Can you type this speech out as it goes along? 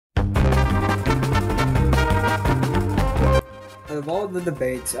of all the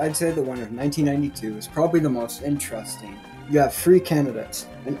debates, I'd say the one of 1992 is probably the most interesting. You have three candidates,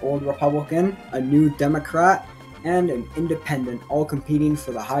 an old Republican, a new Democrat, and an independent, all competing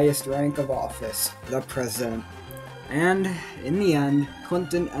for the highest rank of office, the president. And in the end,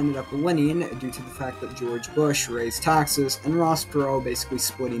 Clinton ended up winning due to the fact that George Bush raised taxes and Ross Perot basically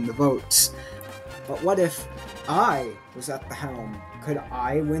splitting the votes. But what if I was at the helm? Could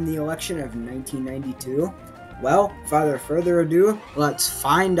I win the election of 1992? Well, without further ado, let's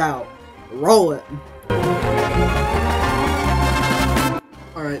find out. Roll it!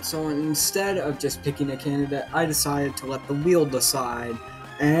 Alright, so instead of just picking a candidate, I decided to let the wheel decide,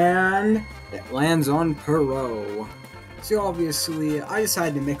 and it lands on Perot. So obviously, I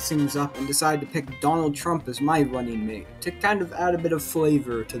decided to mix things up and decided to pick Donald Trump as my running mate, to kind of add a bit of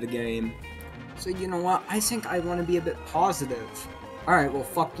flavor to the game. So you know what, I think I want to be a bit positive. Alright, well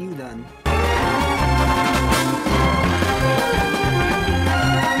fuck you then.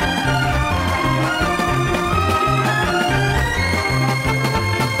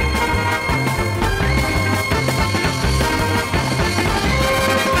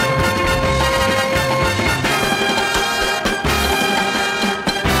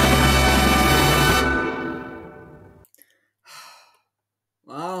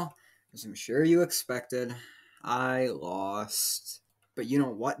 Well, as I'm sure you expected, I lost. But you know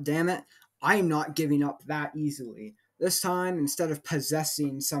what, damn it? I'm not giving up that easily. This time, instead of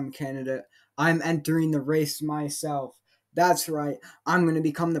possessing some candidate, I'm entering the race myself. That's right, I'm going to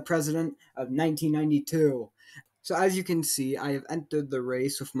become the president of 1992. So as you can see, I have entered the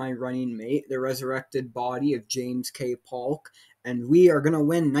race with my running mate, the resurrected body of James K. Polk, and we are going to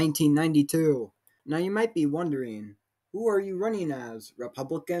win 1992. Now you might be wondering, who are you running as?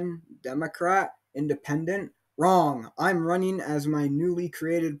 Republican? Democrat? Independent? Wrong. I'm running as my newly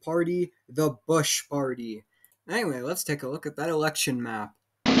created party, the Bush Party. Anyway, let's take a look at that election map.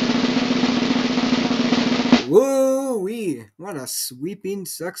 Woo-wee! What a sweeping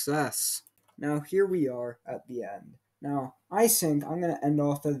success. Now here we are at the end. Now, I think I'm going to end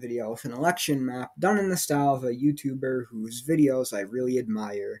off the video with an election map done in the style of a YouTuber whose videos I really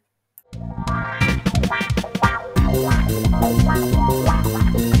admire.